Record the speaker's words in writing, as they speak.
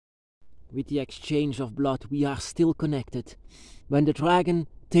with the exchange of blood, we are still connected. When the dragon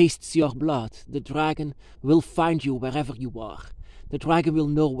tastes your blood, the dragon will find you wherever you are. The dragon will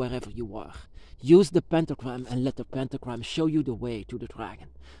know wherever you are. Use the pentagram and let the pentagram show you the way to the dragon,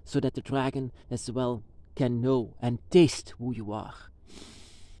 so that the dragon as well can know and taste who you are.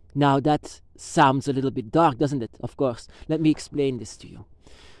 Now that sounds a little bit dark, doesn't it? Of course. Let me explain this to you.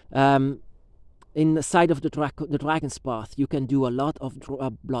 In the side of the dragon's path, you can do a lot of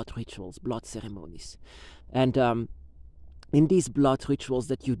blood rituals, blood ceremonies. And in these blood rituals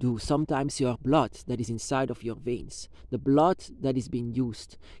that you do, sometimes your blood that is inside of your veins, the blood that is being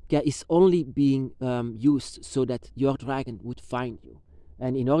used, is only being used so that your dragon would find you.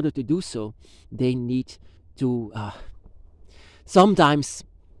 And in order to do so, they need to sometimes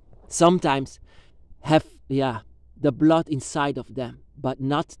have the blood inside of them, but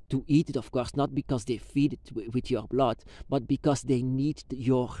not to eat it, of course, not because they feed it with your blood, but because they need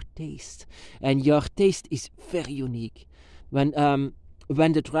your taste. And your taste is very unique. When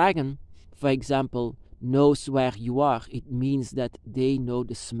the dragon, for example, knows where you are, it means that they know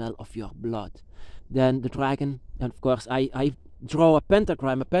the smell of your blood. Then the dragon, and of course I draw a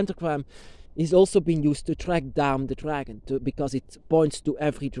pentagram. A pentagram is also being used to track down the dragon, because it points to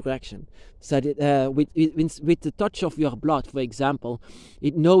every direction. So that, with the touch of your blood, for example,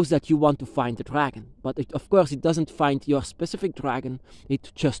 it knows that you want to find the dragon. But of course it doesn't find your specific dragon,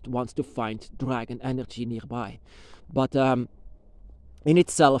 it just wants to find dragon energy nearby. But in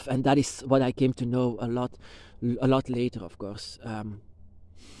itself, and that is what I came to know a lot later, of course. I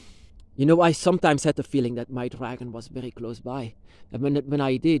sometimes had the feeling that my dragon was very close by. And when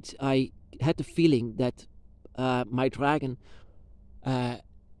I did, I had the feeling that my dragon,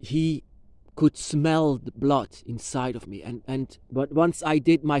 he could smell the blood inside of me. But once I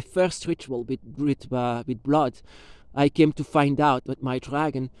did my first ritual with blood, I came to find out that my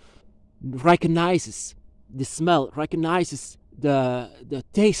dragon recognizes the smell, recognizes the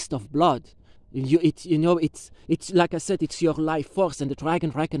taste of blood. It's like I said, it's your life force, and the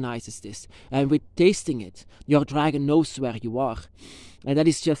dragon recognizes this. And with tasting it, your dragon knows where you are. And that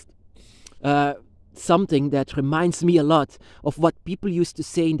is just something that reminds me a lot of what people used to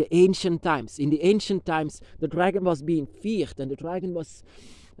say in the ancient times. In the ancient times, the dragon was being feared, and the dragon was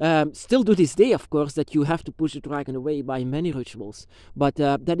still to this day, of course, that you have to push the dragon away by many rituals. But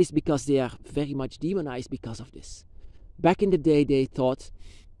that is because they are very much demonized because of this. Back in the day, they thought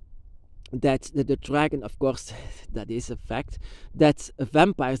that the dragon, of course, that is a fact, that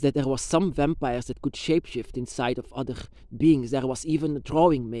there was some vampires that could shapeshift inside of other beings. There was even a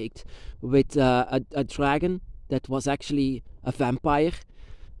drawing made with a dragon that was actually a vampire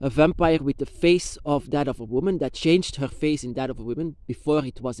with the face of that of a woman, that changed her face in that of a woman. Before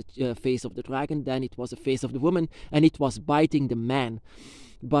it was a face of the dragon, then it was a face of the woman, and it was biting the man.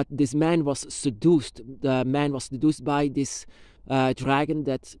 But this man was seduced. The man was seduced by this dragon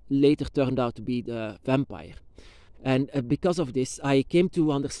that later turned out to be the vampire. And because of this, I came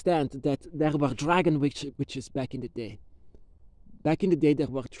to understand that there were dragon witches back in the day. Back in the day, there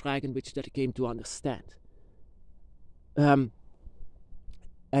were dragon witches that I came to understand.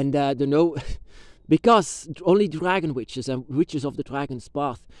 Because only dragon witches and witches of the dragon's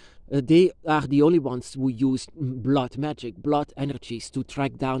path, they are the only ones who use blood magic, blood energies to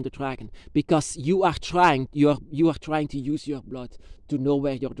track down the dragon. Because you are trying to use your blood to know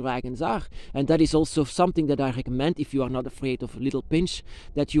where your dragons are. And that is also something that I recommend if you are not afraid of a little pinch,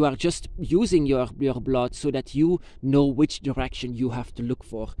 that you are just using your blood so that you know which direction you have to look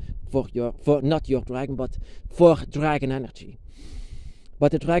for not your dragon, but for dragon energy.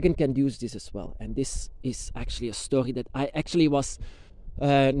 But the dragon can use this as well. And this is actually a story that I actually was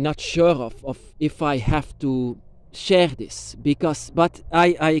not sure of if I have to share this, but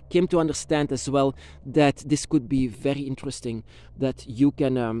I came to understand as well that this could be very interesting, that you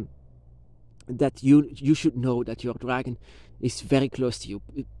can that you should know that your dragon is very close to you.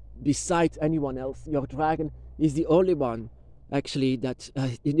 Besides anyone else, your dragon is the only one actually that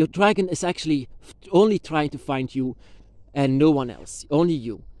your dragon is actually only trying to find you and no one else, only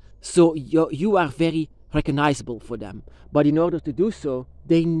you. So you are very recognizable for them. But in order to do so,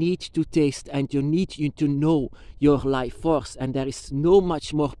 they need to taste, and you need to know your life force. And there is no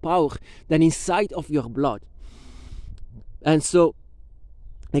much more power than inside of your blood. And so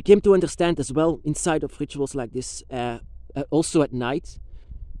I came to understand as well, inside of rituals like this, also at night,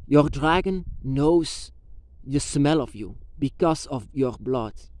 your dragon knows the smell of you because of your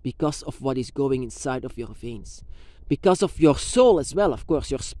blood, because of what is going inside of your veins, because of your soul as well, of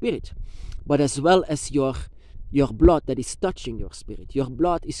course, your spirit, but as well as your your blood that is touching your spirit. Your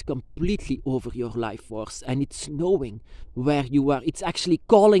blood is completely over your life force, and it's knowing where you are. It's actually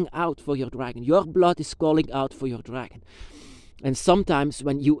calling out for your dragon. Your blood is calling out for your dragon. And sometimes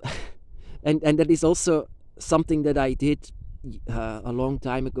when you and that is also something that I did a long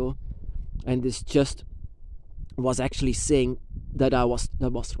time ago, and this just was actually saying that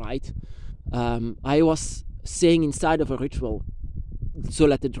was right. I was saying inside of a ritual, so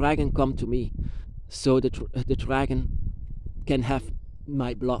let the dragon come to me, so the dragon can have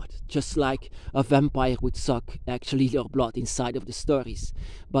my blood, just like a vampire would suck actually your blood inside of the stories.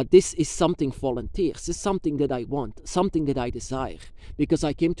 But this is something volunteer. This is something that I want, something that I desire, because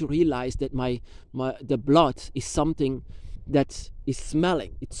I came to realize that the blood is something that is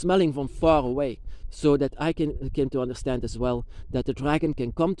smelling. It's smelling from far away, so that I came to understand as well that the dragon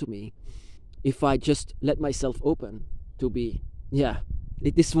can come to me if I just let myself open to be,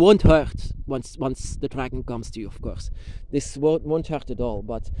 this won't hurt once the dragon comes to you, of course. This won't hurt at all,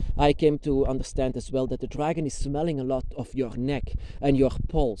 but I came to understand as well that the dragon is smelling a lot of your neck and your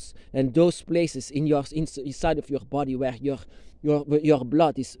pulse and those places inside of your body where your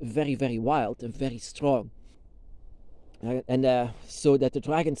blood is very, very wild and very strong. So that the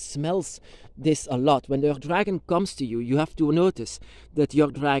dragon smells this a lot. When your dragon comes to you, you have to notice that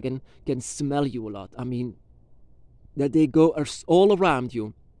your dragon can smell you a lot. I mean, that they go all around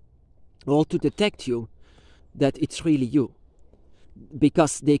you, all to detect you, that it's really you.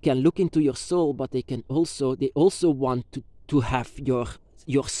 Because they can look into your soul, but they also want to have your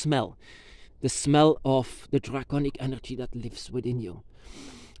smell, the smell of the draconic energy that lives within you.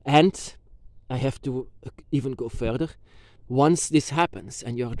 And I have to even go further. Once this happens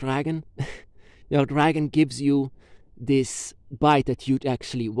and your dragon gives you this bite that you'd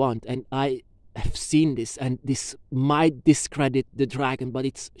actually want, and I have seen this, and this might discredit the dragon, but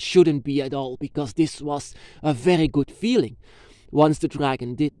it shouldn't be at all, because this was a very good feeling. Once the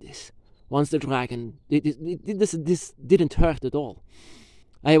dragon did this, this didn't hurt at all.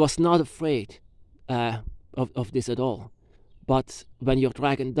 I was not afraid of this at all. But when your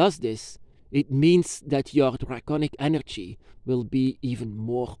dragon does this, it means that your draconic energy will be even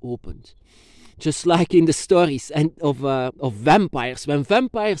more opened. Just like in the stories of vampires. When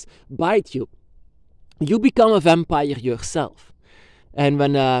vampires bite you, you become a vampire yourself. And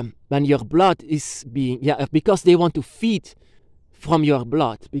when your blood is being, because they want to feed from your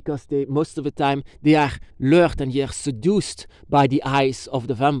blood, because most of the time they are lured and they are seduced by the eyes of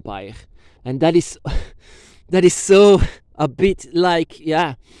the vampire. And that is so a bit like,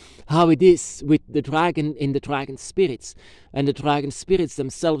 how it is with the dragon in the dragon spirits, and the dragon spirits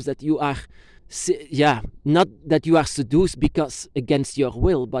themselves, that you are, not that you are seduced because against your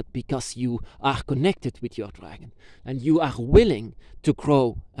will, but because you are connected with your dragon, and you are willing to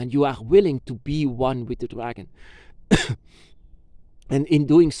grow, and you are willing to be one with the dragon. And in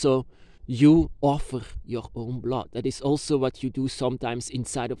doing so, you offer your own blood. That is also what you do sometimes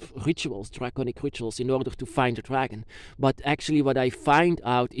inside of rituals, draconic rituals, in order to find a dragon. But actually what I find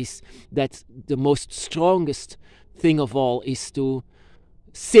out is that the most strongest thing of all is to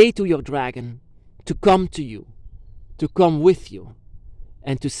say to your dragon to come to you, to come with you,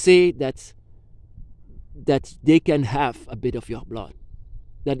 and to say that they can have a bit of your blood.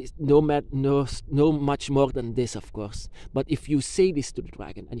 That is no much more than this, of course. But if you say this to the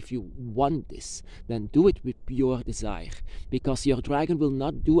dragon, and if you want this, then do it with pure desire, because your dragon will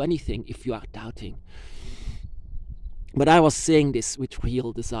not do anything if you are doubting. But I was saying this with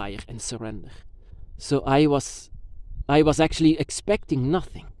real desire and surrender. So I was actually expecting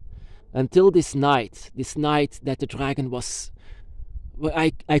nothing until this night that the dragon was.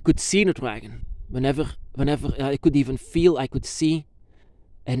 I could see the dragon whenever I could even feel. I could see.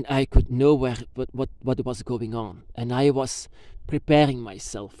 And I could know what was going on. And I was preparing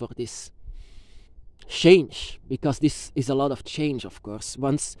myself for this change, because this is a lot of change, of course.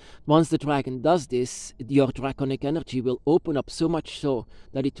 Once the dragon does this, your draconic energy will open up so much so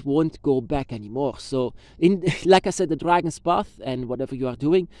that it won't go back anymore. So, like I said, the dragon's path, and whatever you are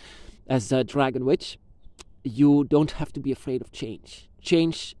doing as a dragon witch, you don't have to be afraid of change.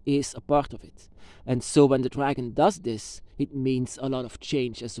 Change is a part of it. And so when the dragon does this, it means a lot of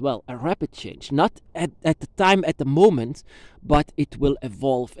change as well, a rapid change. Not at the moment, but it will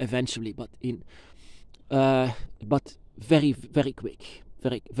evolve eventually. But very, very quick,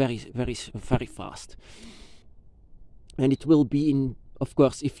 very, very, very, very fast. And it will be of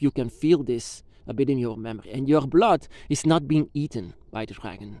course, if you can feel this a bit in your memory. And your blood is not being eaten by the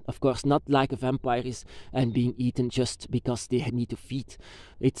dragon. Of course, not like a vampire is and being eaten just because they need to feed.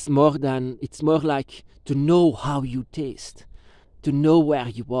 It's more like to know how you taste, to know where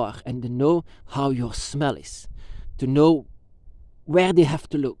you are, and to know how your smell is. to know where they have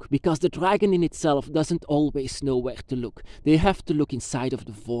to look, because the dragon in itself doesn't always know where to look. They have to look inside of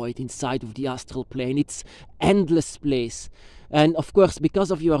the void, inside of the astral plane. It's endless place. And of course,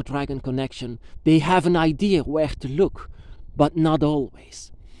 because of your dragon connection, they have an idea where to look, but not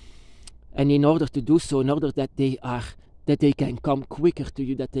always. And in order to do so, in order that they can come quicker to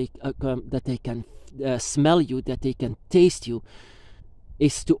you, that they can smell you, that they can taste you,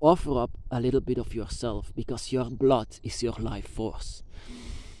 is to offer up a little bit of yourself, because your blood is your life force.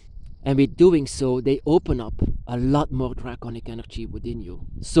 And with doing so, they open up a lot more draconic energy within you.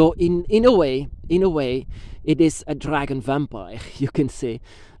 So in a way, it is a dragon vampire, you can say.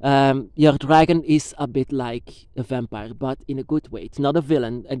 Your dragon is a bit like a vampire, but in a good way. It's not a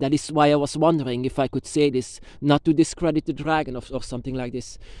villain, and that is why I was wondering if I could say this, not to discredit the dragon or something like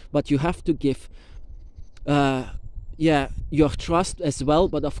this, but you have to give your trust as well,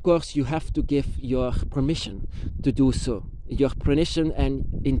 but of course you have to give your permission to do so. Your permission and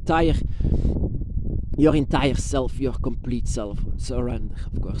your entire self, your complete self, surrender,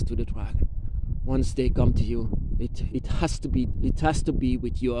 of course, to the dragon. Once they come to you, it has to be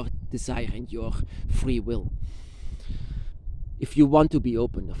with your desire and your free will. If you want to be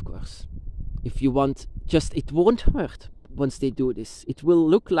open, of course. If you want, it won't hurt. Once they do this, it will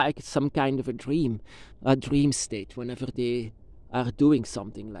look like some kind of a dream state whenever they are doing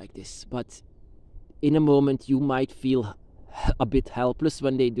something like this. But in a moment you might feel a bit helpless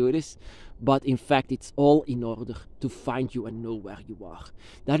when they do this, but in fact it's all in order to find you and know where you are.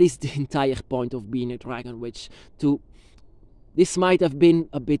 That is the entire point of being a dragon witch. This might have been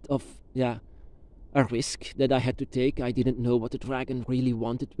a bit of a risk that I had to take. I didn't know what the dragon really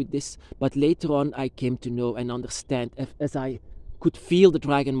wanted with this, but later on I came to know and understand, as I could feel the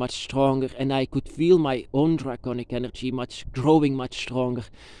dragon much stronger, and I could feel my own draconic energy growing much stronger,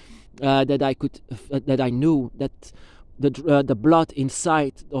 that I knew that the blood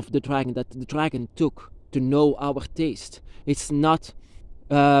inside of the dragon, that the dragon took to know our taste, it's not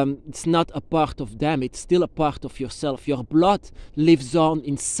a part of them, it's still a part of yourself. Your blood lives on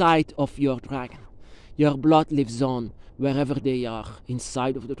inside of your dragon. Your blood lives on wherever they are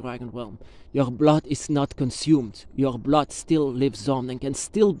inside of the dragon realm. Your blood is not consumed. Your blood still lives on and can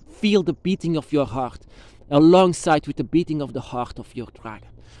still feel the beating of your heart alongside with the beating of the heart of your dragon.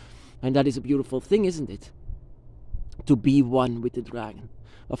 And that is a beautiful thing, isn't it? To be one with the dragon.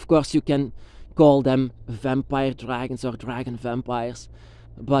 Of course, you can call them vampire dragons or dragon vampires,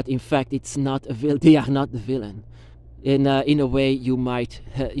 but in fact, it's not they are not the villain. In a way, you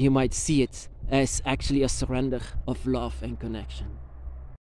might see it as actually a surrender of love and connection.